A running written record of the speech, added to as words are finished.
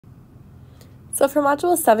So for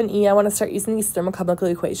Module 7E, I want to start using these thermochemical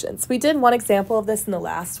equations. We did one example of this in the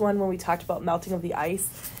last one when we talked about melting of the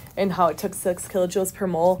ice and how it took 6 kilojoules per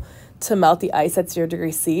mole to melt the ice at 0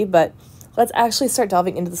 degrees C, but let's actually start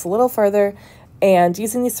delving into this a little further and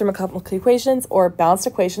using these thermochemical equations or balanced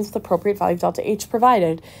equations with appropriate value of delta H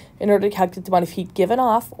provided in order to calculate the amount of heat given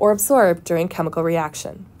off or absorbed during chemical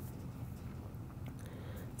reaction.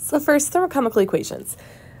 So first, thermochemical equations.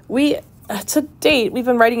 To date, we've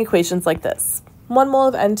been writing equations like this. 1 mole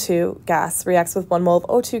of N2 gas reacts with 1 mole of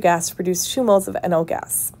O2 gas to produce 2 moles of NO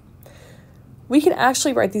gas. We can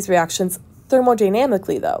actually write these reactions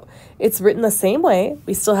thermodynamically, though. It's written the same way.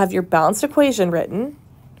 We still have your balanced equation written.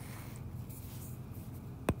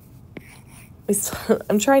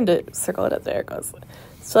 I'm trying to circle it up. There it goes.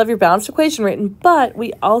 Still have your balanced equation written, but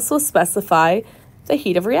we also specify the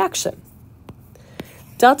heat of reaction.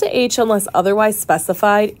 Delta H, unless otherwise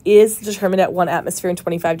specified, is determined at 1 atmosphere and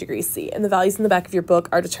 25 degrees C, and the values in the back of your book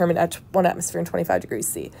are determined at 1 atmosphere and 25 degrees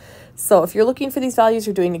C. So if you're looking for these values,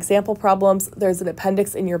 you're doing example problems, there's an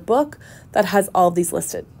appendix in your book that has all of these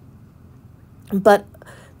listed. But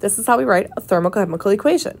this is how we write a thermochemical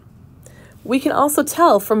equation. We can also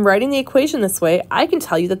tell from writing the equation this way, I can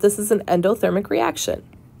tell you that this is an endothermic reaction.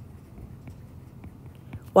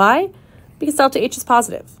 Why? Because delta H is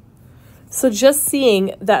positive. So just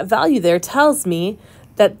seeing that value there tells me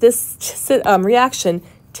that this reaction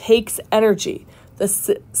takes energy. The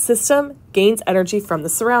system gains energy from the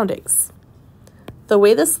surroundings. The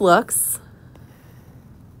way this looks,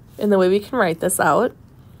 and the way we can write this out,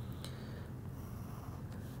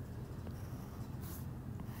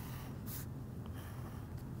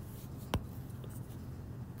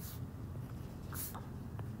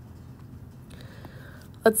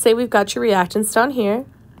 let's say we've got your reactants down here.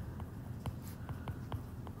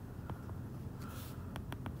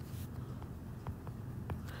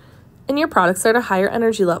 And your products are at a higher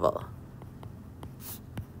energy level.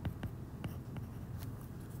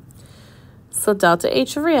 So delta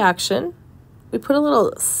H of reaction, we put a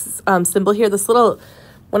little symbol here.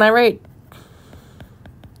 When I write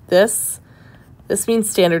this means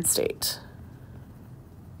standard state.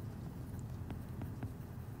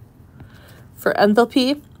 For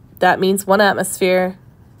enthalpy, that means 1 atmosphere,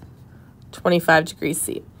 25 degrees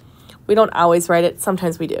C. We don't always write it,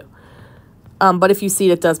 sometimes we do. But if you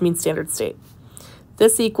see it does mean standard state.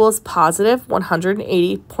 This equals positive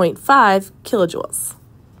 180.5 kilojoules.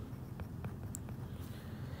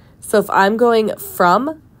 So if I'm going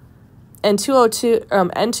from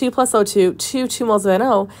N2 plus O2 to 2 moles of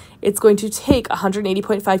NO, it's going to take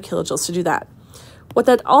 180.5 kilojoules to do that. What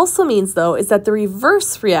that also means, though, is that the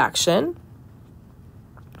reverse reaction,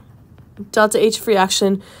 delta H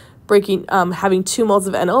reaction, having 2 moles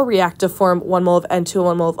of NO react to form 1 mole of N2 and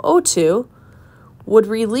 1 mole of O2, would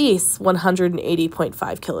release 180.5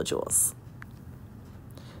 kilojoules.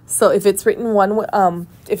 So if it's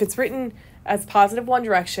written as positive one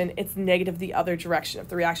direction, it's negative the other direction. If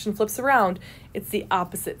the reaction flips around, it's the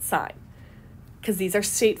opposite sign. Because these are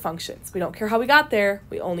state functions. We don't care how we got there,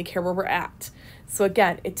 we only care where we're at. So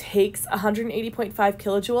again, it takes 180.5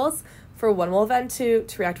 kilojoules for 1 mole of N2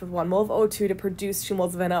 to react with 1 mole of O2 to produce 2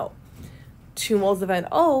 moles of NO. 2 moles of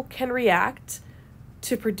NO can react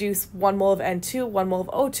to produce 1 mole of N2, 1 mole of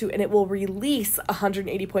O2, and it will release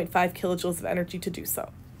 180.5 kilojoules of energy to do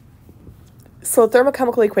so. So a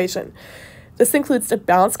thermochemical equation. This includes a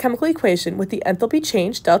balanced chemical equation with the enthalpy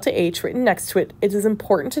change, delta H, written next to it. It is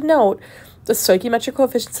important to note the stoichiometric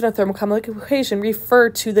coefficients in a thermochemical equation refer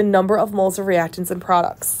to the number of moles of reactants and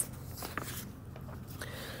products.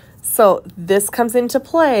 So this comes into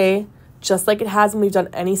play just like it has when we've done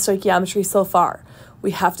any stoichiometry so far.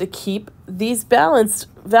 We have to keep these balanced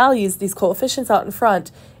values, these coefficients out in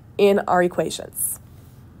front in our equations.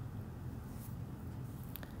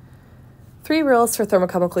 3 rules for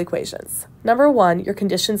thermochemical equations. Number 1, your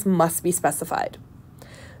conditions must be specified.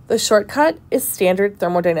 The shortcut is standard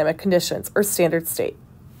thermodynamic conditions, or standard state.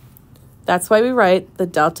 That's why we write the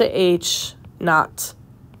delta H, not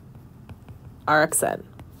RXN.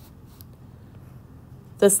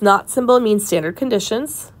 This not symbol means standard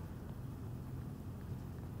conditions.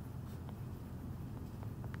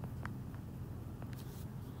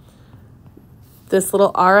 This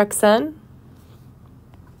little RXN,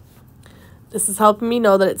 this is helping me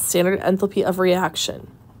know that it's standard enthalpy of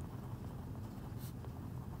reaction.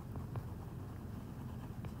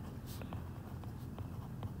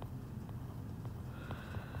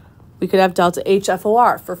 We could have delta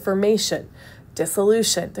HFOR for formation,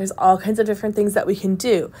 dissolution. There's all kinds of different things that we can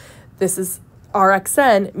do. This is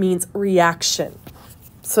RXN means reaction.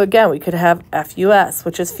 So again, we could have FUS,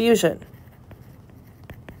 which is fusion.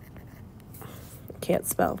 Can't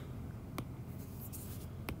spell.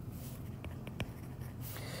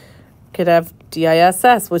 Could have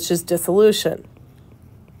DISS, which is dissolution.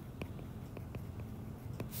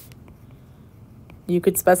 You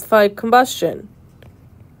could specify combustion,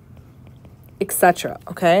 etc.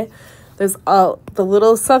 Okay? There's the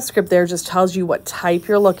little subscript there just tells you what type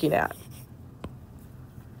you're looking at.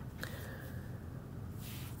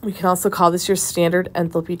 We can also call this your standard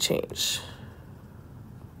enthalpy change.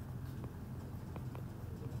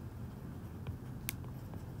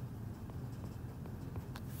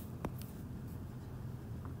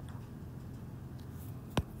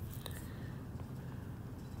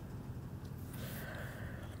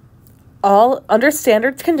 Under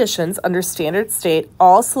standard conditions, under standard state,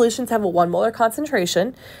 all solutions have a 1 molar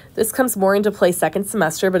concentration. This comes more into play second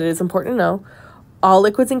semester, but it is important to know. All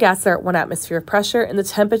liquids and gases are at 1 atmosphere of pressure, and the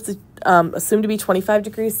temp is assumed to be 25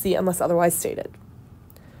 degrees C unless otherwise stated.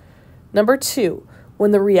 Number 2,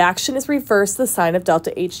 when the reaction is reversed, the sign of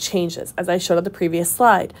delta H changes, as I showed on the previous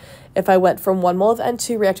slide. If I went from 1 mole of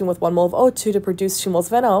N2 reacting with 1 mole of O2 to produce 2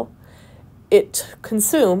 moles of NO, it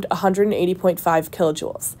consumed 180.5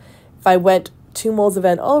 kilojoules. If I went 2 moles of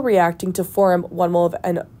NO reacting to form 1 mole of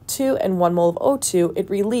N2 and 1 mole of O2, it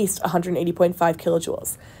released 180.5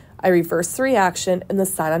 kilojoules. I reversed the reaction and the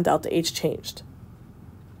sign on delta H changed.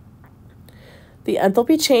 The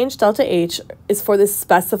enthalpy change, delta H, is for the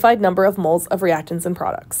specified number of moles of reactants and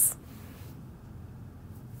products.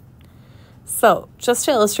 So, just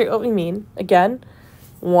to illustrate what we mean, again,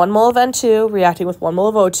 1 mole of N2 reacting with 1 mole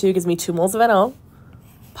of O2 gives me 2 moles of NO,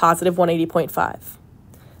 positive 180.5.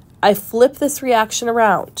 I flip this reaction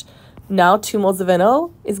around. Now 2 moles of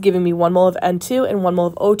NO is giving me 1 mole of N2 and 1 mole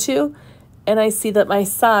of O2, and I see that my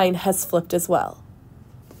sign has flipped as well.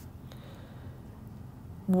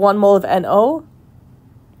 1 mole of NO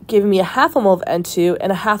giving me a half a mole of N2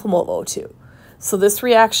 and a half a mole of O2. So this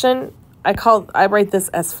reaction, I write this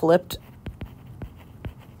as flipped.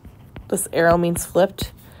 This arrow means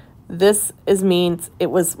flipped. This means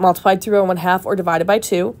it was multiplied through 1/2 or divided by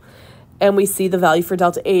 2. And we see the value for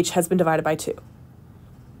delta H has been divided by 2.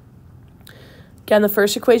 Again, the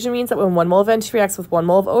first equation means that when 1 mole of N2 reacts with 1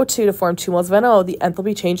 mole of O2 to form 2 moles of NO, the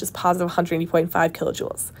enthalpy change is positive 180.5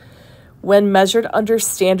 kilojoules. When measured under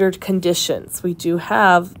standard conditions, we do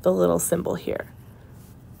have the little symbol here.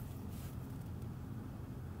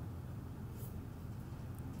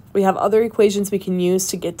 We have other equations we can use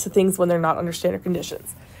to get to things when they're not under standard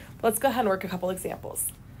conditions. Let's go ahead and work a couple examples.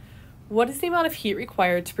 What is the amount of heat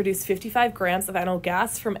required to produce 55 grams of NO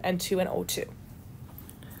gas from N2 and O2?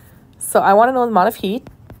 So I want to know the amount of heat.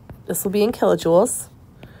 This will be in kilojoules,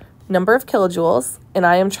 number of kilojoules, and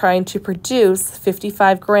I am trying to produce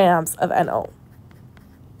 55 grams of NO.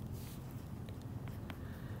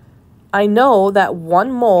 I know that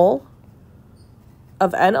 1 mole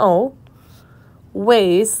of NO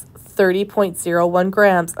weighs 30.01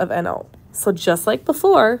 grams of NO. So just like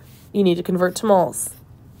before, you need to convert to moles.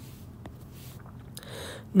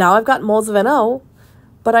 Now I've got moles of NO,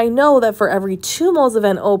 but I know that for every 2 moles of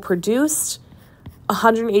NO produced,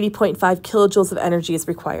 180.5 kilojoules of energy is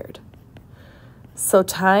required. So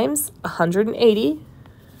times 180.5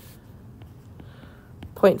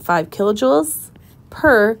 kilojoules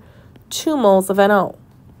per 2 moles of NO.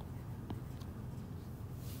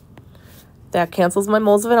 That cancels my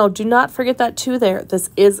moles of NO. Do not forget that 2 there. This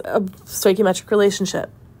is a stoichiometric relationship.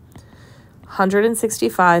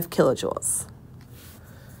 165 kilojoules.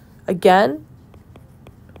 Again,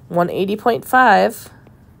 180.5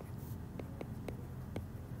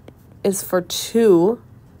 is for 2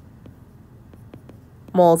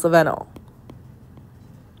 moles of NO.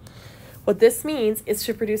 What this means is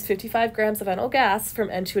to produce 55 grams of NO gas from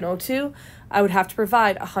N2 and O2, I would have to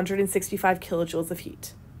provide 165 kilojoules of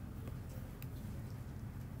heat.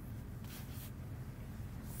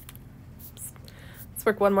 Let's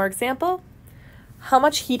work one more example. How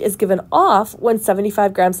much heat is given off when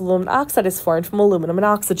 75 grams of aluminum oxide is formed from aluminum and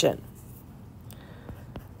oxygen?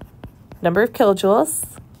 Number of kilojoules.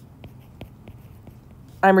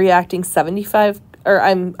 I'm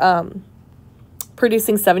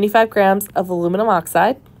producing 75 grams of aluminum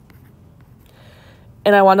oxide,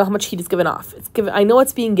 and I want to know how much heat is given off. I know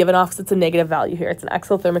it's being given off because it's a negative value here. It's an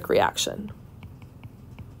exothermic reaction.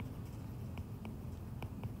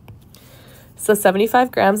 So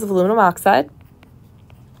 75 grams of aluminum oxide.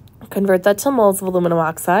 Convert that to moles of aluminum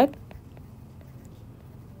oxide.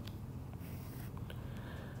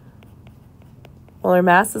 Molar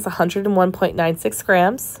mass is 101.96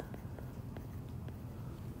 grams.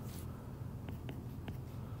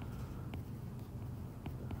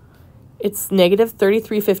 It's negative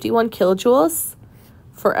 3351 kilojoules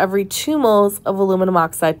for every 2 moles of aluminum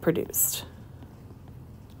oxide produced.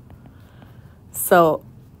 So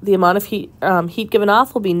the amount of heat given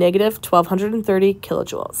off will be negative 1,230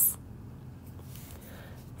 kilojoules.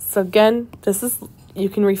 So again, you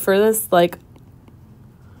can refer this like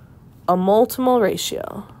a mole to mole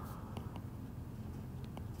ratio.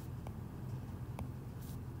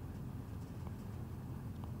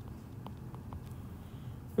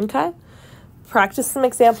 Okay? Practice some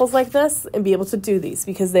examples like this and be able to do these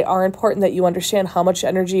because they are important that you understand how much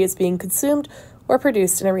energy is being consumed or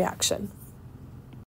produced in a reaction.